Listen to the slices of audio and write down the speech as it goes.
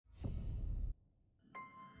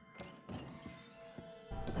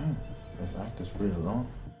Damn, this act is pretty long.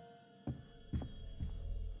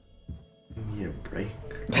 Give me a break.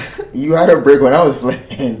 You had a break when I was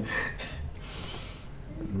playing.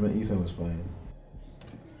 When Ethan was playing.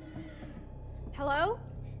 Hello?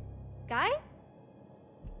 Guys?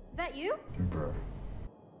 Is that you? Bro.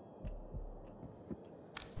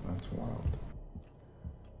 That's wild.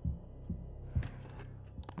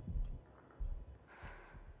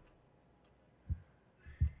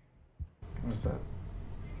 What's that?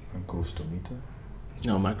 A ghostometer?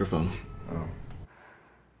 No, microphone. Oh.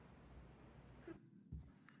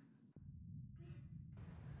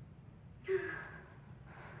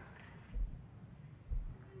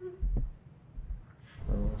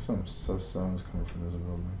 Some sus sounds coming from this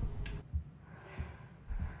building.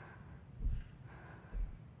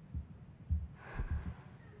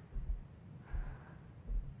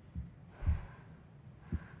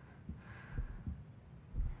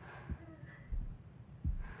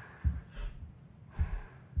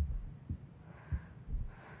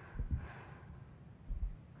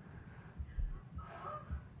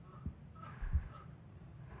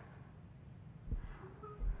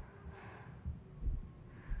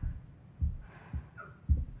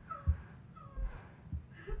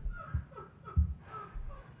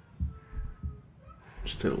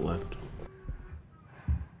 Just to the left.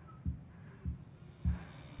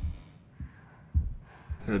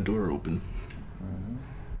 Got a door open.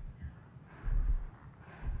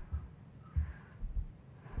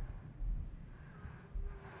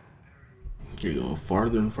 You're going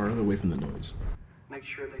farther and farther away from the noise. Make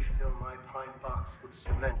sure they fill my pine box with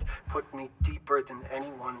cement. Put me deeper than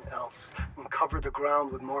anyone else. And cover the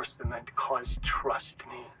ground with more cement, cause trust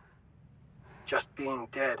me. Just being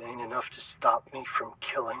dead ain't enough to stop me from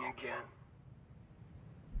killing again.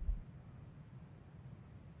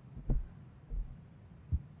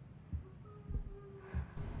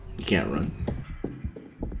 You can't run.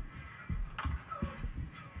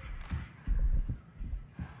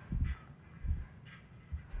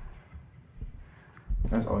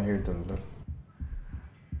 That's all here to the left.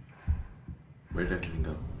 Where did everything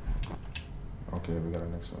go? Okay, we got our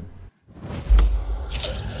next one.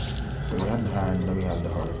 So we had the hand, then we had the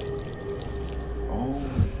heart. Oh.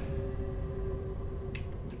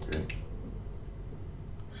 Great.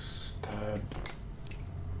 Stab.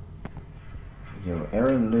 Yo,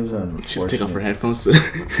 Erin lives on. Just take off her headphones to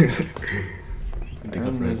take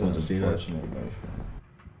off her headphones to see that. Life, man.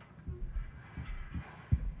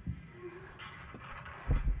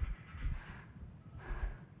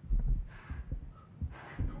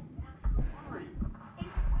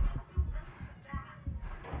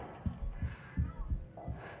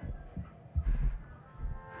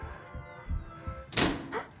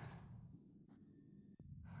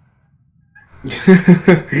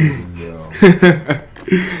 Yo.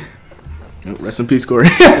 Rest in peace, Corey.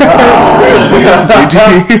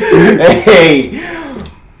 Hey,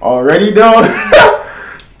 already though.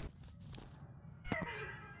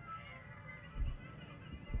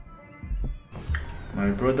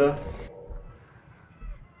 My brother.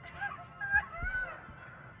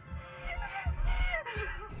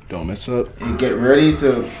 Don't mess up. And get ready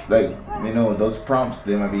to, like, you know, those prompts,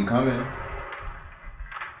 they might be coming.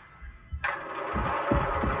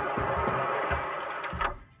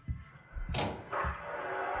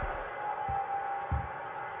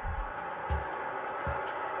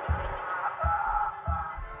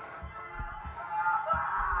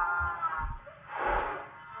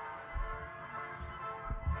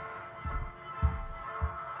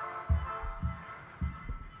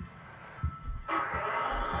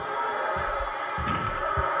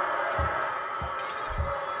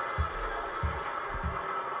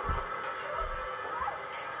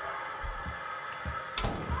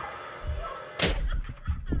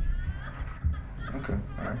 Okay,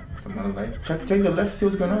 alright. Some other light. Check the left, see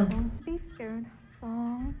what's going on. Don't be scared.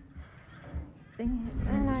 Song. Sing it.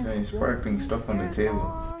 And There's any sparkling stuff on the table.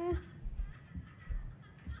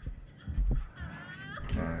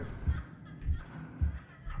 Alright.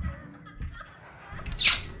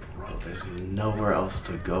 Bro, there's nowhere else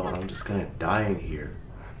to go. I'm just gonna die in here.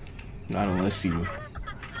 Not unless you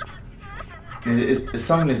It's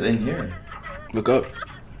something that's in here. look up.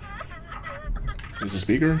 There's a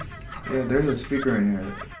speaker? Yeah, there's a speaker in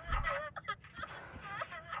here.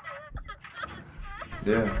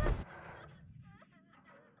 Yeah.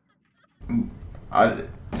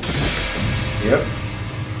 Yep.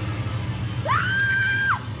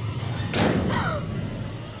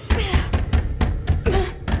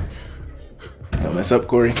 Don't mess up,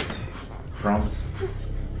 Corey. Prompts.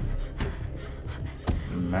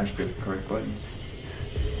 Mash the correct buttons.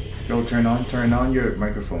 Yo, turn on your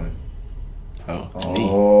microphone. Oh, it's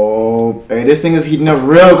me. Hey, this thing is heating up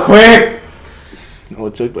real quick. Oh,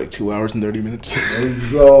 it took like 2 hours and 30 minutes.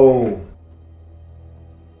 Yo.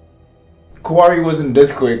 Quarry wasn't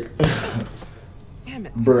this quick. Damn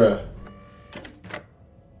it. Bruh.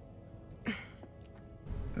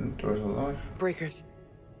 Doors are locked. Breakers.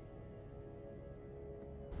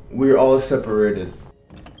 We're all separated.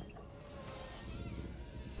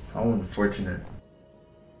 How unfortunate.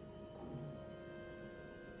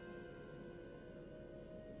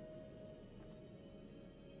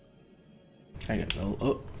 I got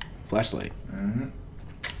no flashlight. Mm-hmm.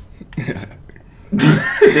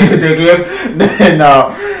 they gave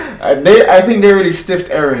no. I think they really stiffed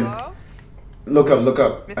Erin. Hello? Look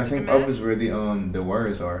up. Mr. I think Demet? up is where the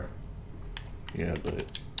wires are. Yeah,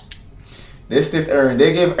 but They stiffed Erin.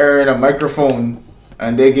 They gave Erin a microphone,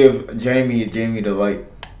 and they give Jamie the light,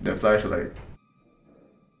 the flashlight.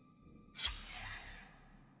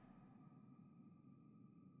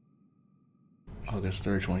 August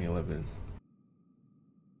 3rd, 2011.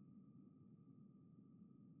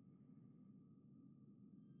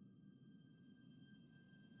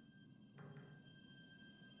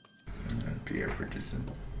 Pierre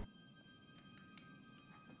Richardson.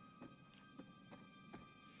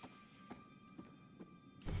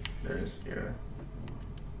 There's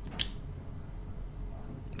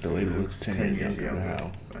The label looks 10 years younger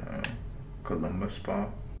now. Columbus Spa.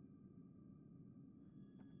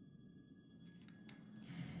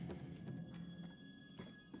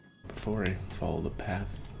 Before I follow the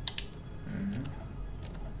path. Mm-hmm.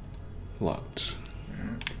 Locked.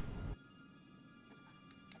 Mm-hmm.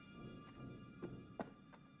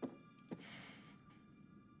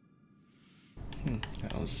 I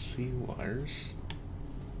don't see wires.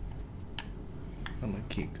 I'm gonna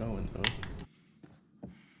keep going though.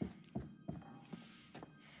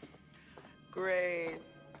 Great.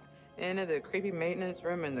 Into the creepy maintenance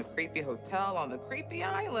room in the creepy hotel on the creepy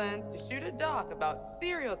island to shoot a doc about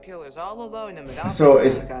serial killers all alone in the So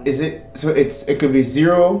it could be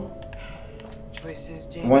 0 choices,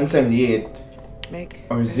 Jamie. 178 Make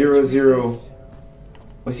or better 00. choices.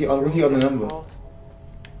 What's the other number?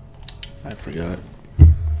 I forgot.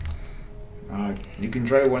 You can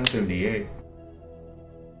try 178.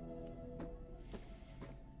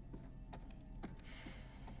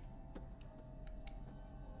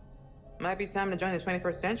 Might be time to join the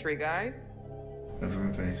 21st century, guys.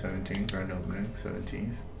 November 2017, grand opening,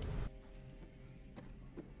 17th.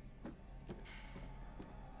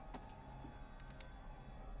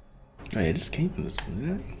 Oh, yeah, it just came from this room,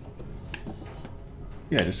 didn't it?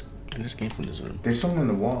 Yeah, it just came from this room. There's someone on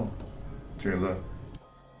the wall to your left.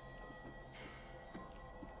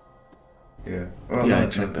 Yeah. Well, Yeah, no, I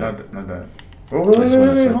checked that. Not that. Oh, wait,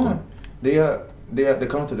 hold on. The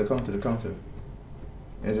counter.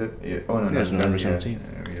 Is it? Yeah. Oh, no, Yeah, it's November 17th.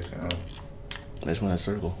 Yeah, That's when I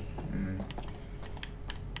circle.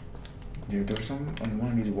 Yeah, there was some on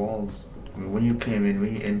one of these walls. When you came in,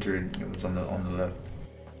 when you entered, it was on the left.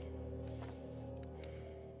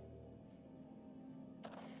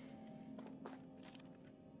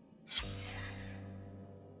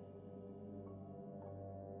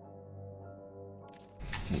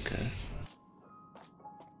 Okay.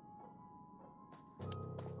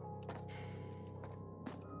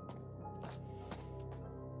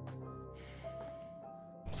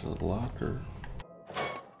 It's a locker.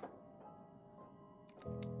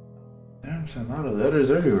 Damn, there's a lot of letters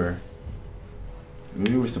everywhere.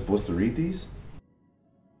 Maybe we're supposed to read these?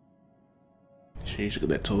 Sheesh, look at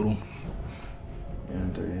that total. Yeah,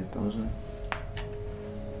 38,000.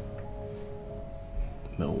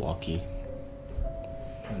 Milwaukee.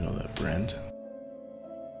 I know that brand.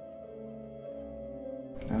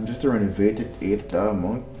 I'm just a renovated 8th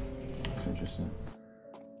month. That's interesting.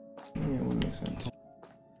 Yeah, it would make sense.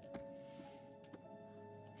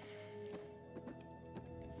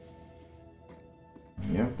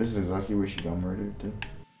 Yep, this is exactly where she got murdered too.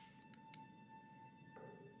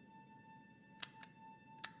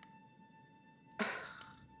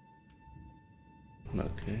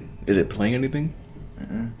 Okay. Is it playing anything?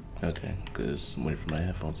 Mm-mm. Okay, because I'm waiting for my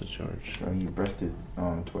headphones to charge. So you pressed it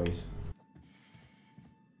twice.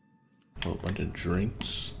 A whole bunch of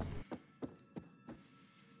drinks.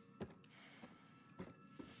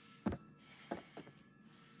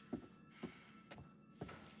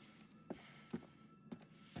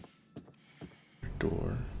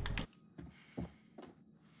 Door.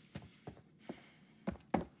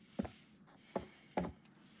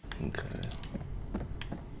 Okay.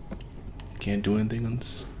 Can't do anything on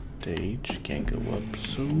stage. Can't go up,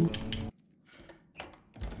 so...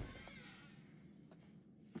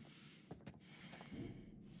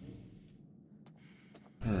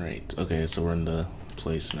 Right. Okay, so we're in the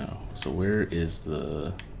place now. So where is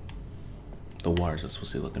the wires I'm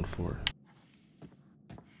supposed to be looking for?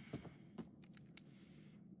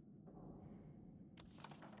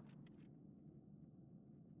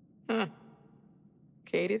 Huh.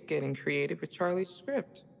 Katie's getting creative with Charlie's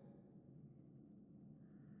script.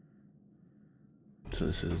 So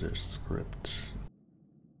this is their script.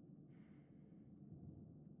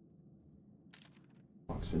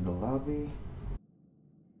 Walks in the lobby.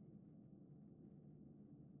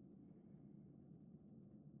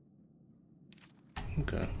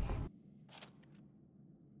 Okay.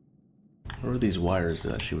 What are these wires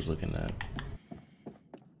that she was looking at?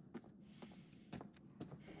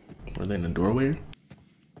 Were they in the doorway?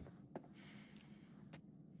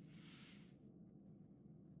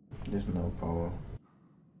 There's no power.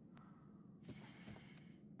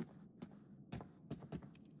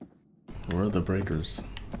 Where are the breakers?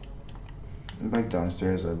 Back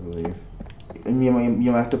downstairs, I believe. And you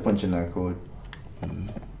might have to punch in that code.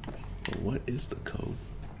 But what is the code?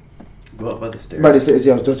 Go up by the stairs. But it's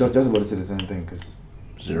yeah, I was just about to say the same thing because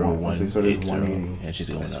 0180. so there's 180. And she's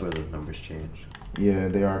going That's up. where the numbers change. Yeah,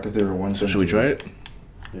 they are because they were 170. So should we try it?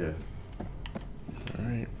 Yeah.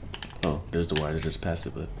 Alright. Oh, there's the wire. I just passed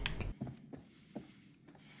it, but...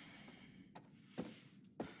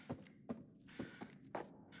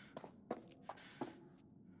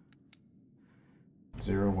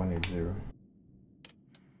 Zero 180.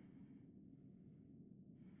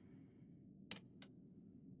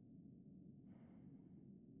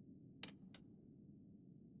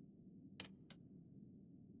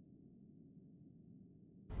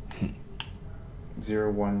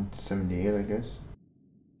 Zero 178, I guess.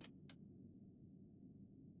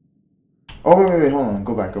 Oh wait, hold on.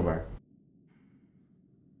 Go back.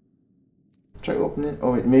 Try opening it.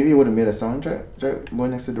 Oh wait, maybe it would have made a sound. Try go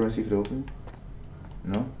next to the door and see if it opened.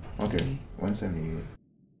 No? Okay. 178.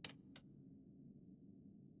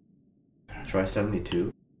 Try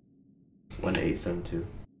 72. 1872.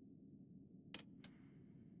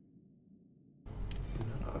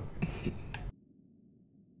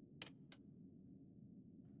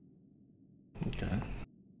 Okay.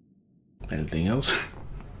 Anything else?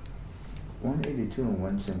 182 and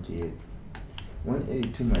 178.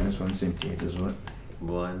 182 minus 178 is what?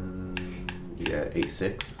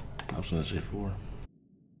 86. I was gonna say 4.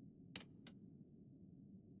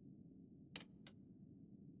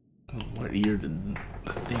 What year did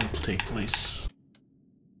the thing take place?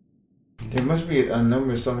 There must be a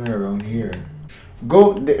number somewhere around here.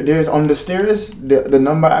 Go there's on the stairs. The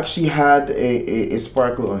number actually had a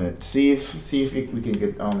sparkle on it. See if we can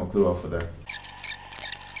get a clue off of that.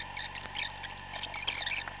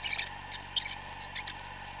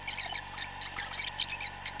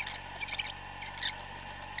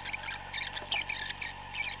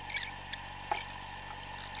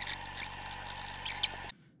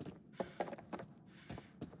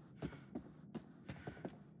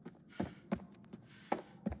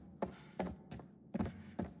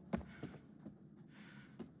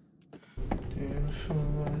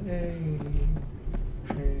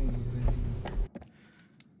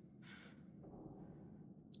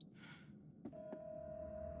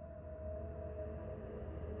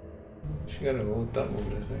 She got a little thumb over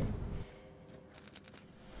this thing.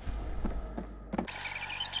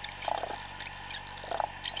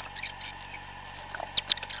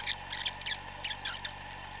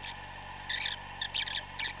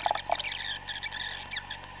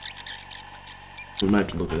 We might have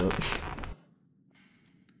to look it up.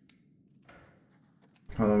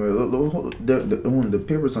 Hold on, wait, look, the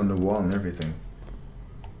papers on the wall and everything.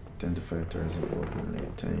 10 to 5 turns of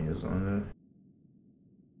open, 10 years on there.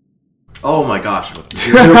 Oh my gosh.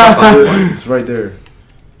 It's right there.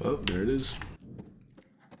 Oh, there it is.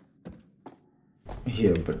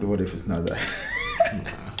 Yeah, but what if it's not that?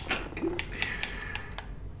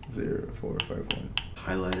 0, 4, 5, 1.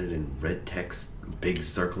 Highlighted in red text, big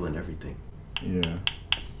circle and everything. Yeah.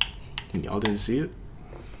 Y'all didn't see it?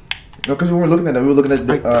 No, because we weren't looking at it. We were looking at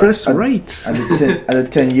the. I pressed right. At the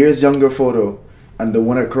 10 years younger photo, and the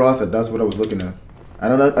one across it. That's what I was looking at. I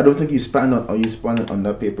don't think you spun it on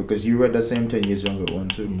that paper because you read the same 10 years younger one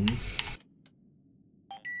too. Mm-hmm.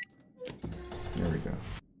 There we go.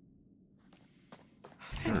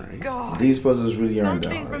 Thank God. These puzzles really aren't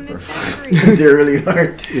that Something from hard. this bro. century. They're really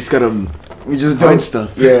hard. You just gotta We just find don't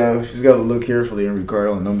stuff. Yeah, we just gotta look carefully and record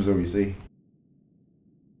all the numbers that we see.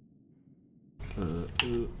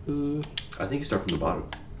 I think you start from the bottom.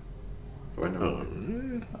 Or no?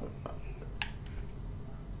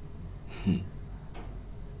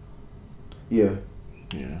 Yeah.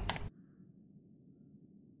 Yeah.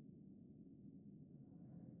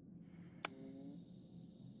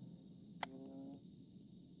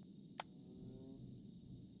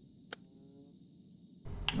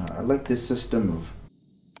 I like this system of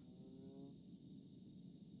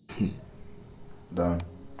down.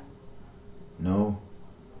 No.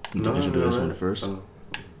 You think I should do this one first?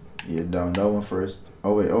 Yeah, down that one first.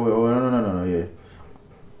 Oh wait, no, yeah.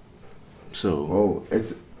 So. Oh,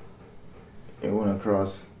 it went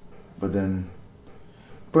across, but then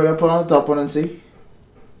put on the top one and see.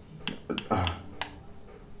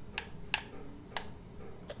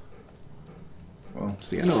 Well,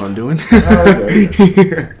 see, I know what I'm doing.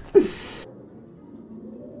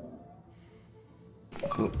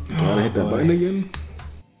 Oh, glad I hit that button again.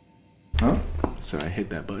 Huh? So I hit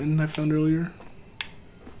that button I found earlier.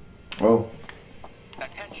 Oh.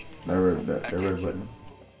 That red button.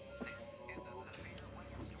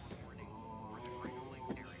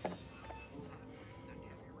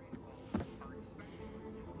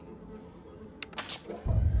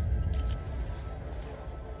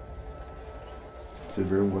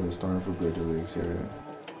 Severe weather storm for Greater Lakes area.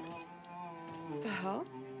 The hell?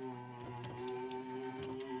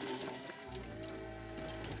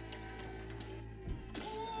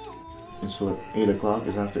 It's what, 8 o'clock?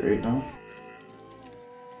 It's after 8 now?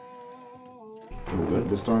 Oh, good.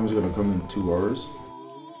 The storm is gonna come in 2 hours.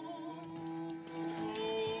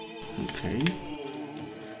 Okay.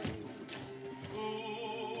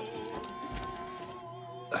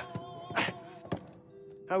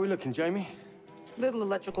 How are we looking, Jamie? Little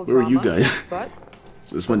electrical Where were drama. you guys? But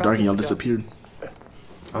So this went dark and y'all disappeared.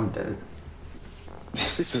 I'm dead.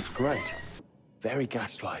 This looks great. Very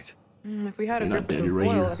gaslight. if we had a You're not grip dead, of you're right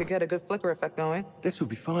foil, here. I could get a good flicker effect going. This will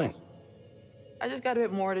be fine. I just got a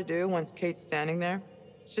bit more to do once Kate's standing there.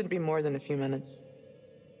 Should be more than a few minutes.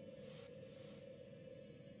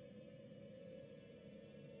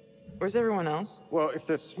 Where's everyone else? Well, if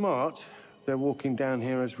they're smart, they're walking down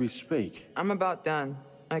here as we speak. I'm about done.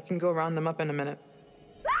 I can go round them up in a minute.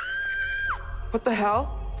 What the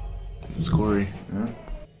hell? It's Corey. Yeah.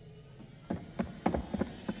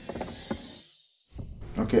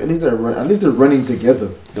 Okay, at least they're running together.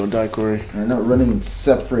 Don't die, Corey. And not running in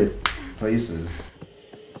separate places.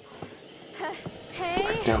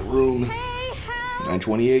 Hey. That room. Hey, help!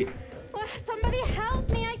 928. Somebody help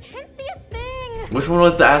me! I can't see a thing. Which one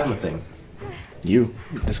was the asthma thing? You.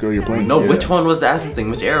 Let's go to your plane. No, Yeah. which one was the asthma thing?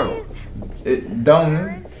 Which arrow? It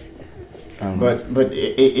down, but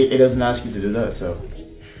it doesn't ask you to do that. So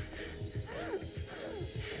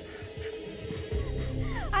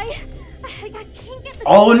I can't get the.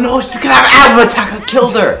 Oh no, she's gonna have asthma attack. I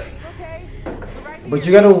killed her. but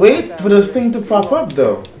you gotta wait for this thing to pop up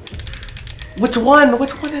though. Which one?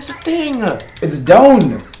 Which one is the thing? It's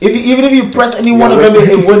down. Even if you press any one of them,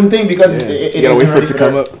 it wouldn't think because Yeah. it You gotta wait isn't for it to ready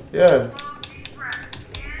come that. up. Yeah.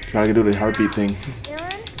 Gotta do the heartbeat thing. Erin,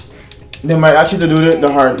 They might actually do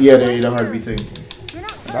the heart. Yeah, the heartbeat thing. you're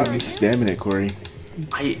not Stop sorry. spamming it, Corey.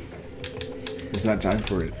 I. It's not time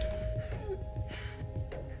for it.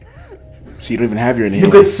 So you don't even have your You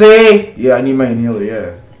inhaler. could say, yeah, I need my inhaler.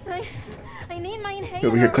 Yeah. I need my inhaler.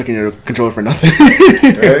 You're over here clicking your controller for nothing.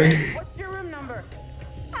 Right? What's your room number?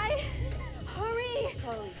 Hurry.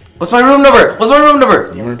 What's my room number? What's my room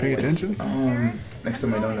number? You weren't paying attention? Next to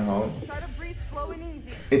my down the hall. Try to breathe slow and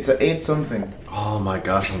easy. It's a 8 something. Oh my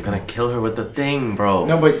gosh, I'm gonna kill her with the thing, bro.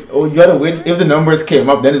 No, but you gotta wait. If the numbers came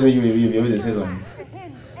up, then is when you able to say something.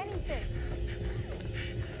 Anything.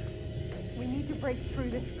 We need to break through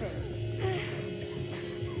this thing.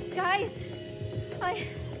 Guys, I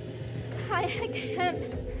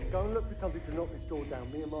can't. Go and look for something to knock this door down.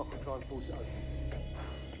 Me and Marc will try and force it open.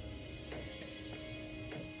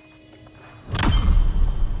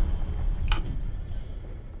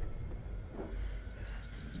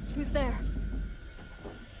 Who's there?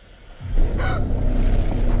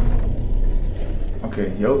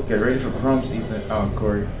 Okay, yo, get ready for prompts, Ethan. Oh,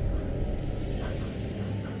 Corey.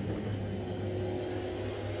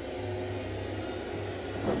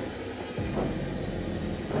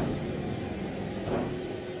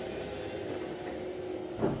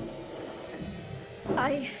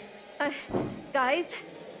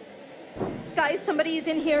 Guys, somebody's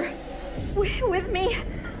in here. With me.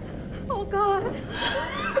 Oh, God.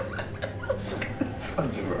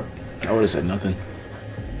 Funny, bro. I would have said nothing.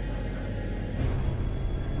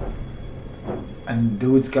 And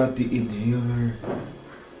dude's got the inhaler.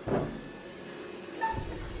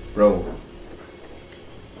 Bro.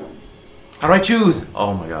 How do I choose?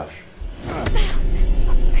 Oh my gosh.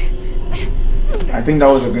 I think that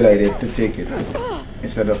was a good idea to take it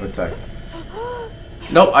instead of attack.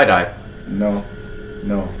 Nope, I died. No.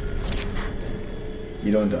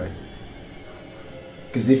 You don't die.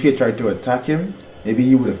 Because if you tried to attack him, maybe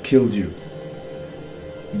he would have killed you.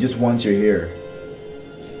 He just wants your hair.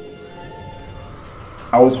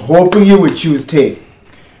 I was hoping you would choose Tate.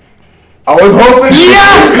 I was hoping.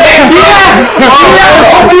 Yes!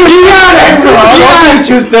 Yes!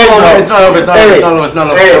 Choose Tate, bro. It's not over. It's not over. It's not over. It's not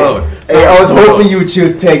over. Hey, I was hoping you would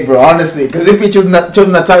choose Tate, bro. Honestly, because if you chose an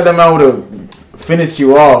attack, them I would have finished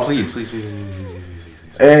you off. Please.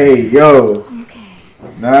 Hey, yo. Okay.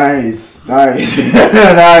 Nice. Nice.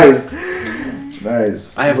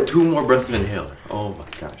 I have 2 more breaths of inhaler. Oh my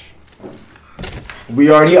gosh. We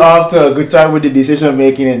already off to a good time with the decision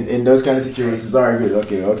making in those kind of situations. Alright, good.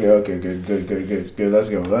 Okay. Good. Let's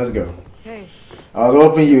go. Okay. I was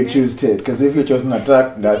hoping you would choose Tate, because if you chose an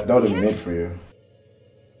attack, that would have been it for you.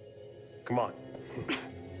 Come on.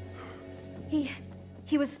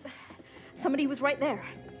 He was... Somebody was right there.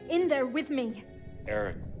 In there with me.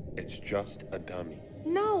 Erin, it's just a dummy.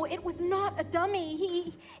 No, it was not a dummy.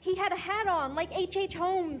 He had a hat on, like H.H.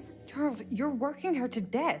 Holmes. Charles, you're working her to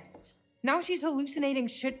death. Now she's hallucinating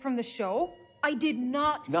shit from the show? I did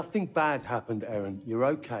not. Nothing bad happened, Erin. You're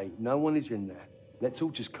okay. No one is in there. Let's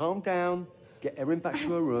all just calm down. Get Erin back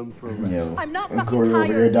to her room for a rest. Yo, I'm not and fucking Corey over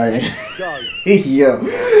here tired. dying. Let's go.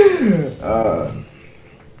 Yo.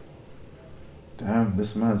 Damn,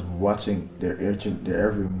 this man's watching their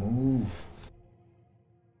every move.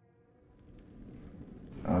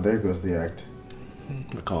 Oh, there goes the act.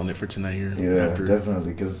 We're calling it for tonight here. Yeah, after,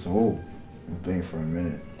 definitely, because, I'm playing for a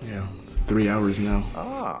minute. Yeah, 3 hours now.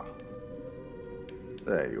 Ah,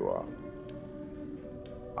 there you are.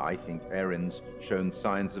 I think Erin's shown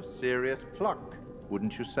signs of serious pluck,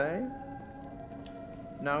 wouldn't you say?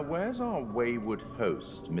 Now, where's our wayward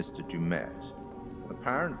host, Mr. Dumet?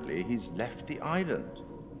 Apparently, he's left the island.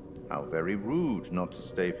 How very rude not to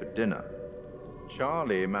stay for dinner.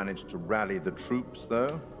 Charlie managed to rally the troops,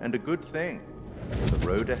 though, and a good thing. The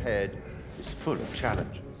road ahead is full of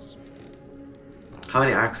challenges. How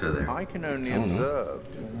many acts are there? I can only observe,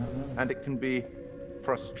 and it can be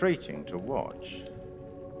frustrating to watch.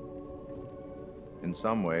 In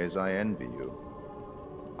some ways, I envy you.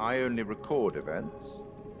 I only record events.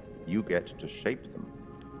 You get to shape them.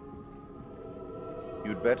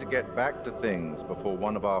 You'd better get back to things before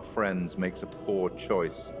one of our friends makes a poor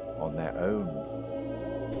choice on their own.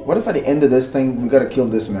 What if at the end of this thing, we gotta kill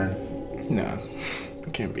this man? Nah,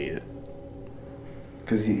 that can't be it.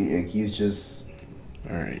 Because he's just...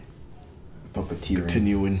 Alright. Puppeteering.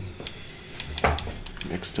 Continuing.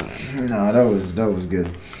 Next time. Nah, that was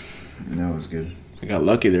good. That was good. I got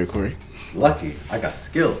lucky there, Corey. Lucky. I got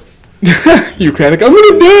skill. You panic. I'm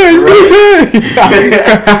gonna die.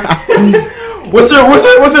 What's the name?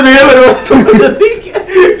 What's the thing?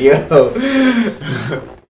 Yo.